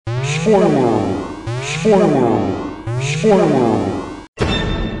Spoiler! Spoiler! Spoiler!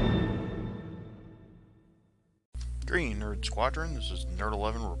 Green Nerd Squadron, this is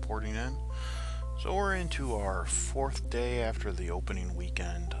Nerd11 reporting in. So we're into our fourth day after the opening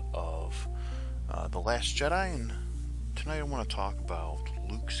weekend of The Last Jedi, and tonight I want to talk about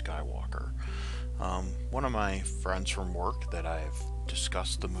Luke Skywalker. One of my friends from work that I've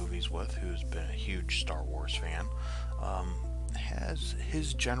discussed the movies with, who's been a huge Star Wars fan, has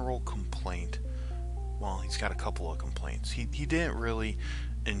his general complaint. Well, he's got a couple of complaints. He didn't really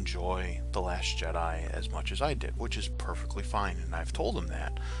enjoy The Last Jedi as much as I did, which is perfectly fine, and I've told him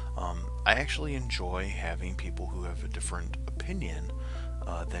that. I actually enjoy having people who have a different opinion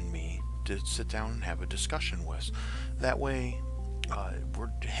than me to sit down and have a discussion with. That way,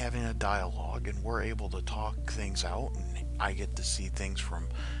 we're having a dialogue and we're able to talk things out, and I get to see things from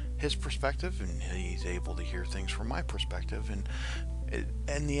his perspective and he's able to hear things from my perspective, and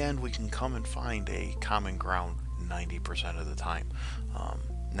in the end we can come and find a common ground 90% of the time.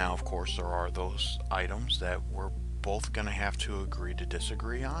 Now of course there are those items that we're both going to have to agree to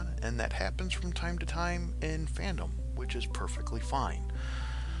disagree on, and that happens from time to time in fandom, which is perfectly fine.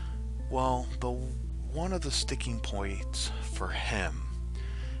 Well, one of the sticking points for him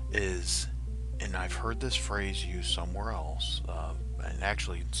is, and I've heard this phrase used somewhere else, and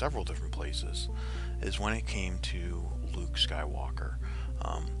actually in several different places, is when it came to Luke Skywalker.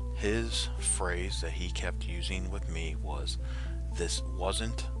 His phrase that he kept using with me was, "This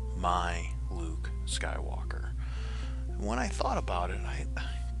wasn't my Luke Skywalker." When I thought about it,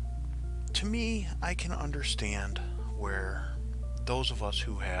 to me, I can understand where those of us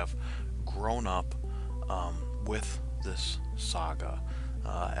who have grown up with this saga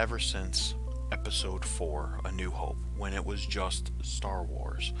ever since Episode 4, A New Hope, when it was just Star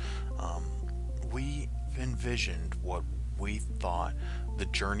Wars, we envisioned what we thought the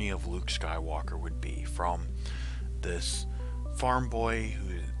journey of Luke Skywalker would be, from this farm boy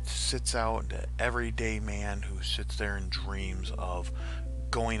who sits out, the everyday man who sits there and dreams of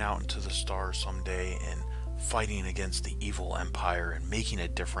going out into the stars someday and fighting against the evil empire and making a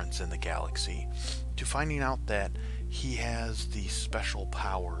difference in the galaxy, to finding out that he has these special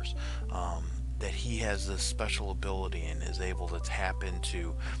powers, that he has this special ability and is able to tap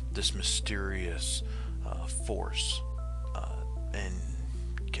into this mysterious force, and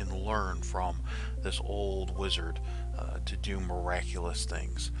can learn from this old wizard to do miraculous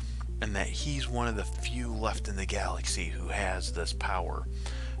things, and that he's one of the few left in the galaxy who has this power,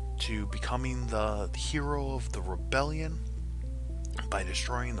 to becoming the hero of the rebellion by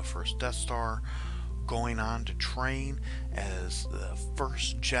destroying the first Death Star, going on to train as the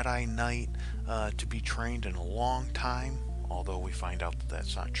first Jedi Knight to be trained in a long time, although we find out that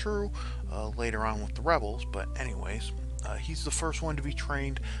that's not true later on with the Rebels. But anyways, he's the first one to be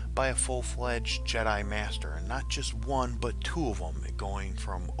trained by a full-fledged Jedi Master, and not just one but two of them, going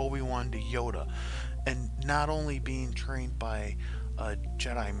from Obi-Wan to Yoda, and not only being trained by a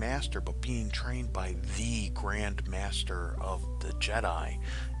Jedi Master, but being trained by the Grand Master of the Jedi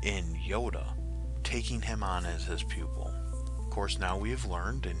in Yoda, taking him on as his pupil. Of course, now we have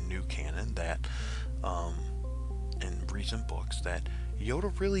learned in new canon that, in recent books, that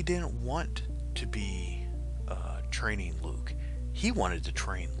Yoda really didn't want to be training Luke. He wanted to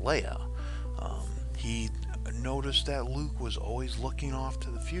train Leia. He noticed that Luke was always looking off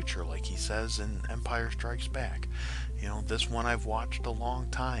to the future, like he says in Empire Strikes Back. You know, this one I've watched a long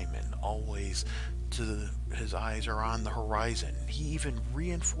time, and always his eyes are on the horizon. He even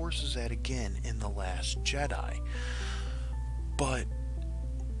reinforces that again in The Last Jedi. But,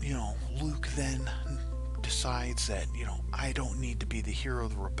 you know, Luke then decides that, you know, I don't need to be the hero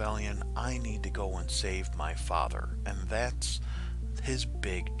of the rebellion, I need to go and save my father. And that's his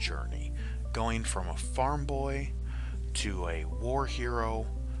big journey, going from a farm boy to a war hero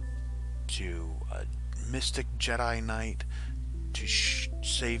to a mystic Jedi Knight to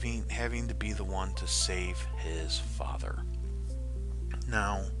having to be the one to save his father.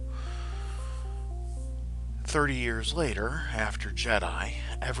 Now, 30 years later, after Jedi,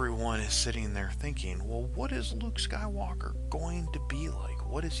 everyone is sitting there thinking, well, what is Luke Skywalker going to be like?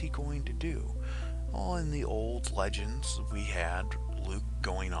 What is he going to do? Well, in the old legends, we had Luke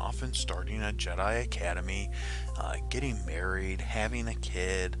going off and starting a Jedi Academy, getting married, having a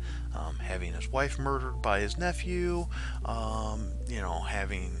kid, having his wife murdered by his nephew,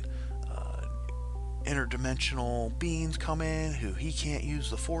 having interdimensional beings come in who he can't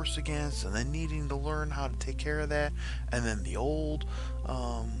use the Force against, and then needing to learn how to take care of that. And then the old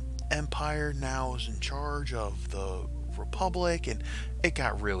Empire now is in charge of the Republic, and it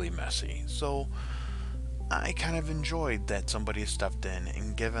got really messy. So I kind of enjoyed that somebody stepped in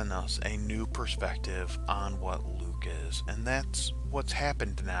and given us a new perspective on what Luke is, and that's what's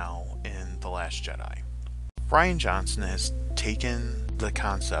happened now in The Last Jedi. Rian Johnson has taken the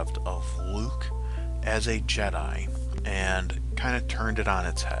concept of Luke as a Jedi and kind of turned it on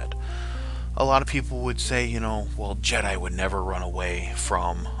its head. A lot of people would say, well, Jedi would never run away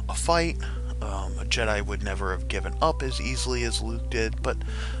from a fight. A Jedi would never have given up as easily as Luke did, but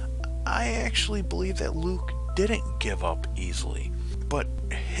I actually believe that Luke didn't give up easily. But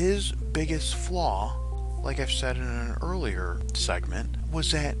his biggest flaw, like I've said in an earlier segment,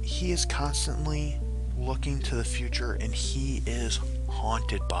 was that he is constantly looking to the future and he is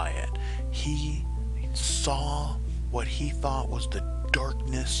haunted by it. He saw what he thought was the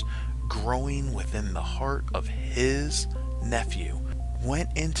darkness growing within the heart of his nephew,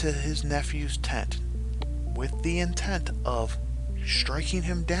 went into his nephew's tent with the intent of striking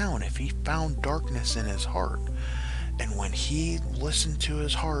him down if he found darkness in his heart. And when he listened to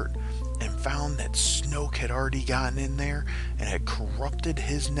his heart and found that Snoke had already gotten in there and had corrupted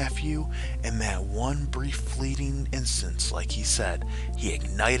his nephew in that one brief fleeting instance, like he said, he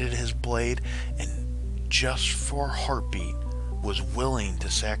ignited his blade and just for a heartbeat was willing to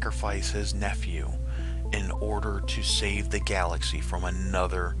sacrifice his nephew in order to save the galaxy from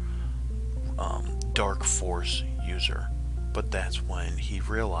another dark force user. But that's when he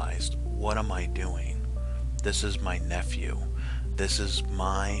realized, what am I doing? This is my nephew. This is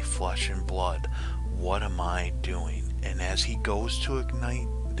my flesh and blood. What am I doing? And as he goes to ignite,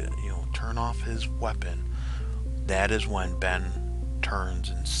 turn off his weapon, that is when Ben turns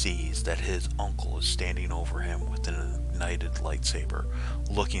and sees that his uncle is standing over him with an ignited lightsaber,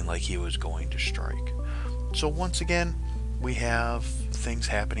 looking like he was going to strike. So once again, we have things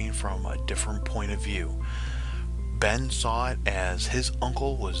happening from a different point of view. Ben saw it as his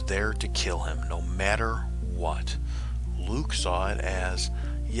uncle was there to kill him, no matter what. Luke saw it as,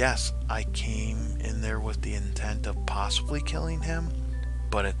 yes, I came in there with the intent of possibly killing him,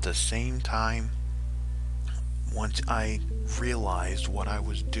 but at the same time, once I realized what I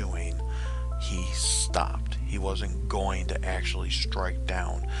was doing, he stopped. He wasn't going to actually strike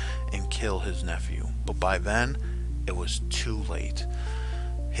down and kill his nephew. But by then, it was too late.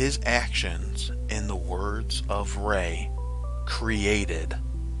 His actions, in the words of Rey, created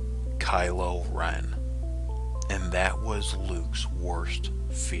Kylo Ren. And that was Luke's worst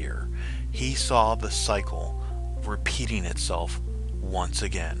fear. He saw the cycle repeating itself once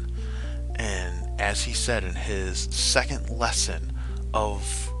again. And as he said in his second lesson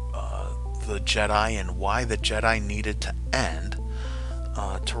of the Jedi and why the Jedi needed to end,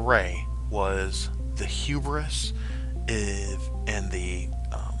 to Rey, was the hubris and the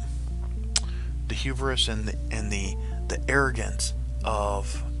hubris and the arrogance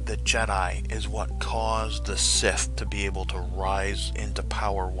of the Jedi is what caused the Sith to be able to rise into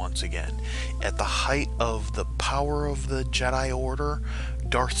power once again. At the height of the power of the Jedi Order,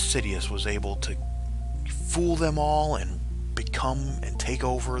 Darth Sidious was able to fool them all and become and take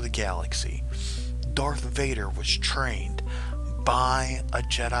over the galaxy. Darth Vader was trained by a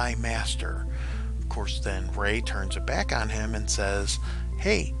Jedi Master. Of course, then Rey turns it back on him and says,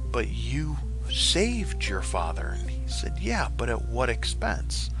 hey, but you saved your father. And he said, yeah, but at what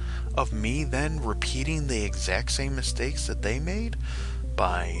expense? Of me then repeating the exact same mistakes that they made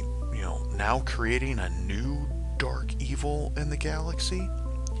by, now creating a new dark evil in the galaxy,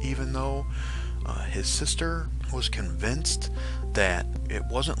 even though his sister was convinced that it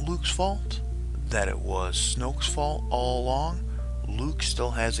wasn't Luke's fault, that it was Snoke's fault all along. Luke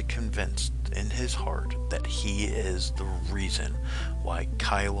still has it convinced in his heart that he is the reason why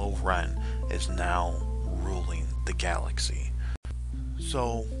Kylo Ren is now ruling the galaxy.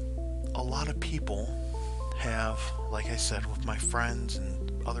 So a lot of people have, like I said, with my friends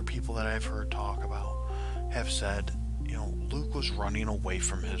and other people that I've heard talk about, have said, Luke was running away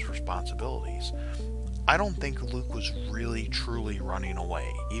from his responsibilities. I don't think Luke was really truly running away,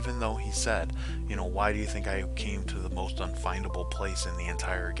 even though he said, why do you think I came to the most unfindable place in the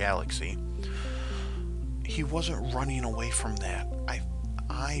entire galaxy? He wasn't running away from that.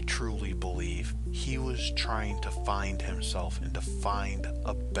 I truly believe he was trying to find himself and to find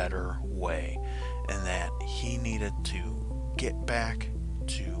a better way, and that he needed to get back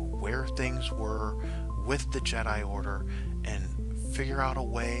to where things were with the Jedi Order and figure out a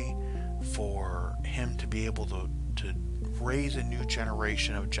way for him to be able to raise a new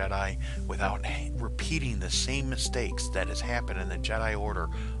generation of Jedi without repeating the same mistakes that has happened in the Jedi Order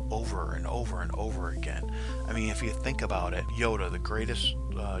over and over and over again. I mean, if you think about it, Yoda, the greatest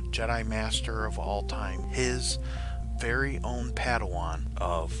Jedi Master of all time, his very own Padawan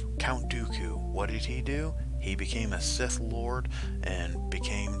of Count Dooku, what did he do? He became a Sith Lord and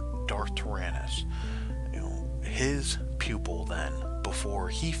became Darth Tyrannus. His pupil then, before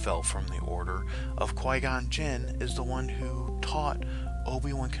he fell from the order of Qui-Gon Jinn, is the one who taught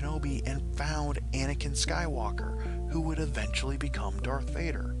Obi-Wan Kenobi and found Anakin Skywalker, who would eventually become Darth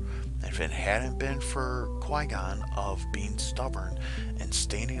Vader. If it hadn't been for Qui-Gon of being stubborn and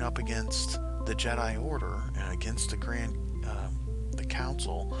standing up against the Jedi Order and against the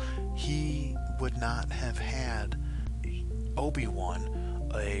Council, he would not have had Obi-Wan,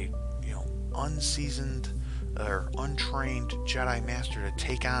 a unseasoned or untrained Jedi Master, to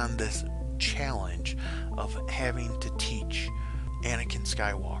take on this challenge of having to teach Anakin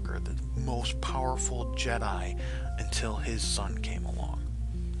Skywalker, the most powerful Jedi, until his son came along.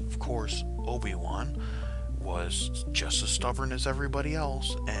 Of course, Obi-Wan was just as stubborn as everybody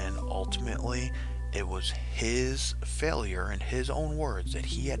else, and ultimately it was his failure, in his own words, that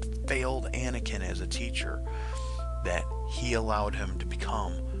he had failed Anakin as a teacher, that he allowed him to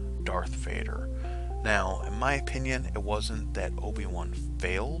become Darth Vader. Now, in my opinion, it wasn't that Obi-Wan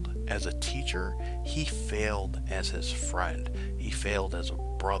failed as a teacher, he failed as his friend. He failed as a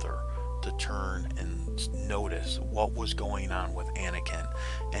brother to turn and notice what was going on with Anakin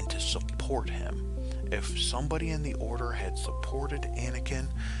and to support him. If somebody in the Order had supported Anakin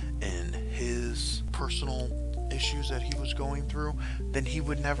in his personal issues that he was going through, then he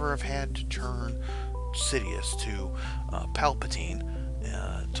would never have had to turn Sidious to Palpatine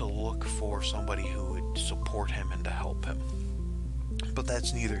to look for somebody who would support him and to help him. But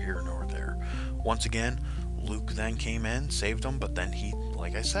that's neither here nor there. Once again, Luke then came in, saved him, but then he,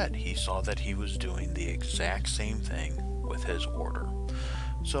 like I said, he saw that he was doing the exact same thing with his order.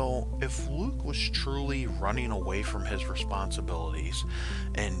 So if Luke was truly running away from his responsibilities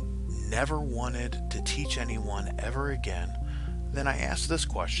and never wanted to teach anyone ever again, then I ask this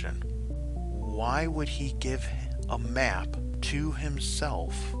question: why would he give a map to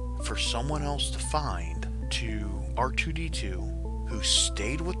himself for someone else to find, to R2-D2, who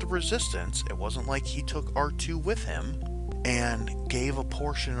stayed with the Resistance? It wasn't like he took R2 with him, and gave a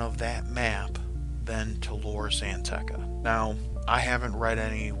portion of that map then to Lor San Tekka. Now, I haven't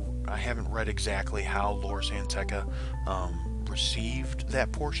read exactly how Lor San Tekka received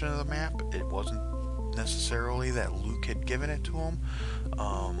that portion of the map. It wasn't necessarily that Luke had given it to him.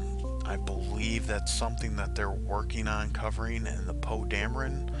 I believe that's something that they're working on covering in the Poe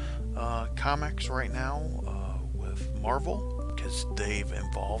Dameron comics right now with Marvel, because they've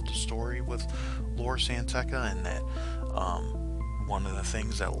involved a story with Lor San Tekka, and that one of the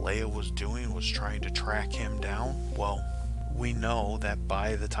things that Leia was doing was trying to track him down. Well, we know that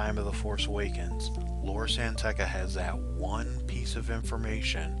by the time of The Force Awakens, Lor San Tekka has that one piece of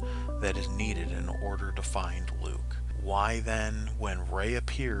information that is needed in order to find Luke. Why then, when Rey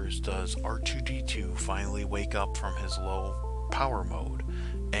appears, does R2-D2 finally wake up from his low power mode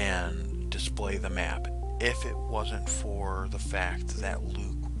and display the map, if it wasn't for the fact that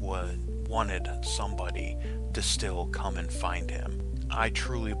Luke wanted somebody to still come and find him? I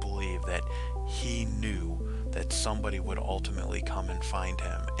truly believe that he knew that somebody would ultimately come and find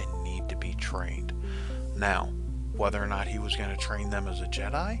him and need to be trained. Now, whether or not he was going to train them as a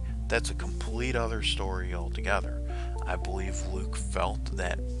Jedi, that's a complete other story altogether. I believe Luke felt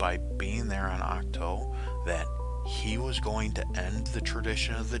that by being there on Ahch-To, that he was going to end the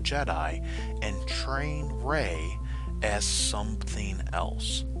tradition of the Jedi and train Rey as something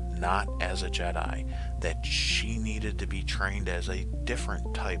else, not as a Jedi, that she needed to be trained as a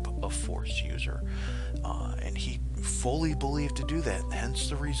different type of Force user. And he fully believed to do that, hence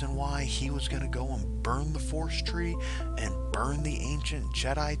the reason why he was going to go and burn the Force tree and burn the ancient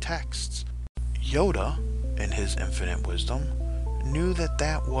Jedi texts. Yoda, in his infinite wisdom, knew that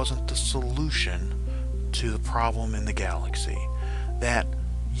that wasn't the solution to the problem in the galaxy. That,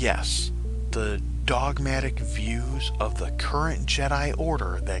 yes, the dogmatic views of the current Jedi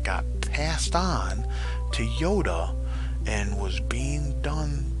Order that got passed on to Yoda and was being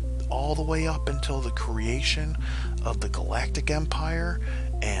done all the way up until the creation of the Galactic Empire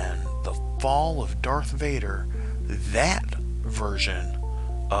and the fall of Darth Vader, that version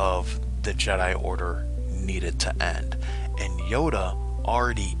of the Jedi Order needed to end. And Yoda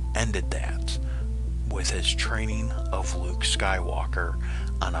already ended that with his training of Luke Skywalker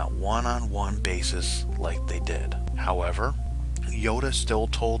on a one-on-one basis like they did. However, Yoda still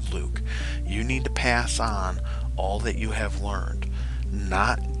told Luke, you need to pass on all that you have learned.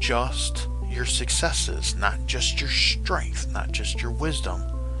 Not just your successes, not just your strength, not just your wisdom,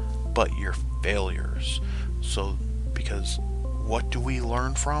 but your failures. So, because what do we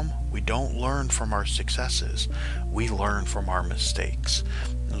learn from? We don't learn from our successes. We learn from our mistakes.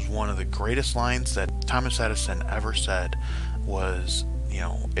 It was one of the greatest lines that Thomas Edison ever said was,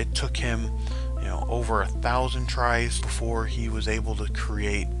 it took him, over 1,000 tries before he was able to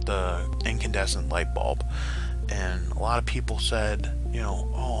create the incandescent light bulb. And a lot of people said,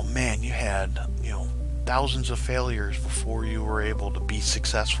 oh man, you had, thousands of failures before you were able to be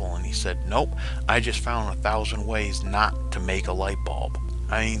successful. And he said, nope, I just found 1,000 ways not to make a light bulb.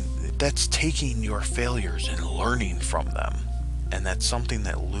 I mean, that's taking your failures and learning from them. And that's something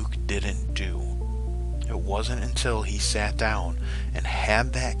that Luke didn't do. It wasn't until he sat down and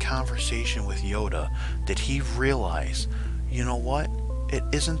had that conversation with Yoda that he realized, you know what? It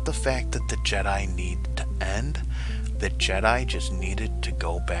isn't the fact that the Jedi need to end. The Jedi just needed to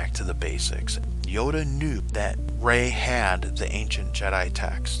go back to the basics. Yoda knew that Rey had the ancient Jedi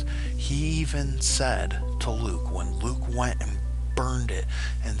text. He even said to Luke, when Luke went and burned it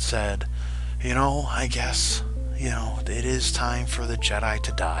and said, I guess, it is time for the Jedi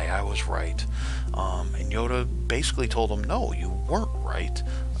to die. I was right. And Yoda basically told him, no, you weren't right.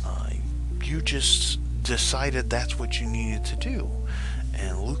 You just decided that's what you needed to do.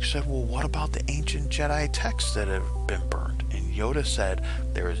 And Luke said, well, what about the ancient Jedi texts that have been burned? And Yoda said,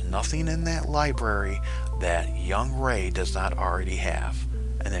 there is nothing in that library that young Rey does not already have.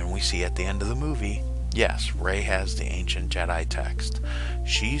 And then we see at the end of the movie, yes, Rey has the ancient Jedi text.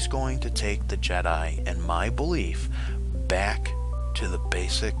 She's going to take the Jedi, in my belief, back to the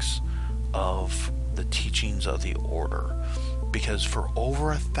basics of the teachings of the Order. Because for over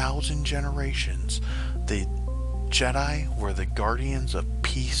 1,000 generations, the Jedi were the guardians of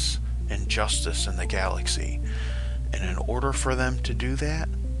peace and justice in the galaxy. And in order for them to do that,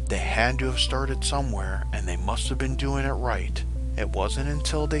 they had to have started somewhere, and they must have been doing it right. It wasn't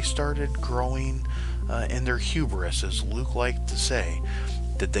until they started growing in their hubris, as Luke liked to say,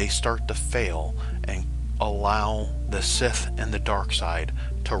 did they start to fail and allow the Sith and the dark side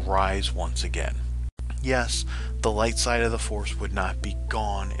to rise once again. Yes, the light side of the Force would not be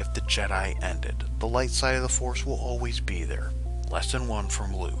gone if the Jedi ended. The light side of the Force will always be there. Lesson 1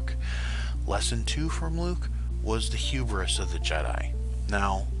 from Luke. Lesson 2 from Luke was the hubris of the Jedi.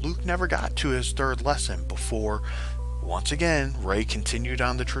 Now, Luke never got to his third lesson before, once again, Rey continued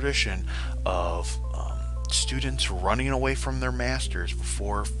on the tradition of students running away from their masters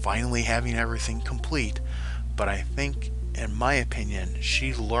before finally having everything complete. But I think, in my opinion,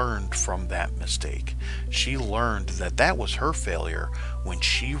 she learned from that mistake. She learned that that was her failure when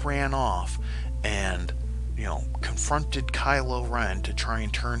she ran off and, confronted Kylo Ren to try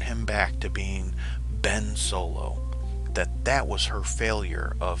and turn him back to being Ben Solo. That was her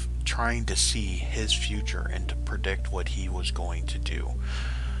failure of trying to see his future and to predict what he was going to do.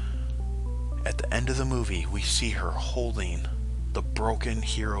 At the end of the movie, we see her holding the broken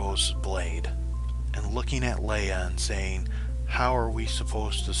hero's blade and looking at Leia and saying, how are we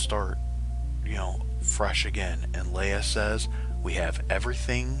supposed to start, fresh again? And Leia says, we have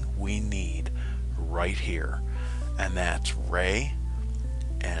everything we need right here. And that's Rey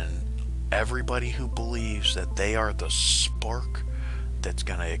and everybody who believes that they are the spark that's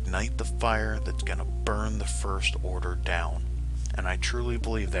going to ignite the fire that's going to burn the First Order down. And I truly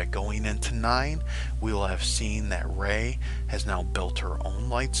believe that going into 9, we will have seen that Rey has now built her own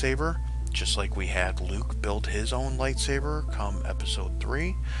lightsaber, just like we had Luke build his own lightsaber come episode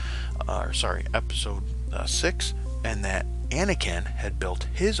 6, and that Anakin had built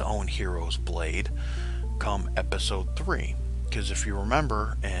his own hero's blade come episode 3. Because if you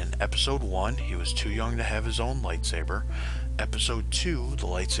remember, in episode 1, he was too young to have his own lightsaber. Episode 2, the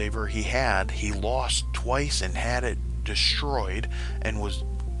lightsaber he lost twice and had it destroyed and was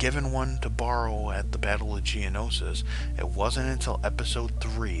given one to borrow at the Battle of Geonosis. It wasn't until episode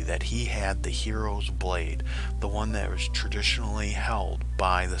 3 that he had the hero's blade, the one that was traditionally held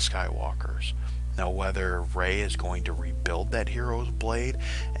by the Skywalkers. Now, whether Rey is going to rebuild that hero's blade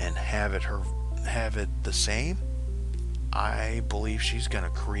and have it the same, I believe she's going to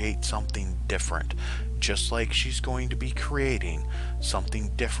create something different, just like she's going to be creating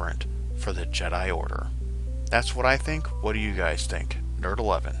something different for the Jedi Order. That's what I think. What do you guys think?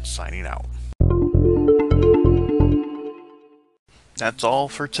 Nerd11 signing out. That's all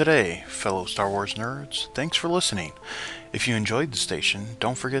for today, fellow Star Wars nerds. Thanks for listening. If you enjoyed the station,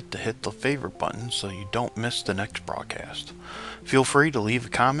 don't forget to hit the favorite button so you don't miss the next broadcast. Feel free to leave a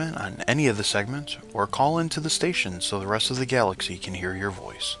comment on any of the segments or call into the station so the rest of the galaxy can hear your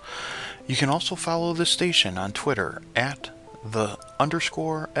voice. You can also follow the station on Twitter at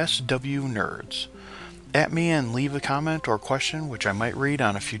 @_SW Nerds. At me and leave a comment or question which I might read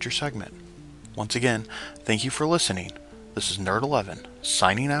on a future segment. Once again, thank you for listening. This is Nerd 11,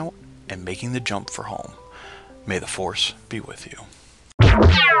 signing out and making the jump for home. May the Force be with you.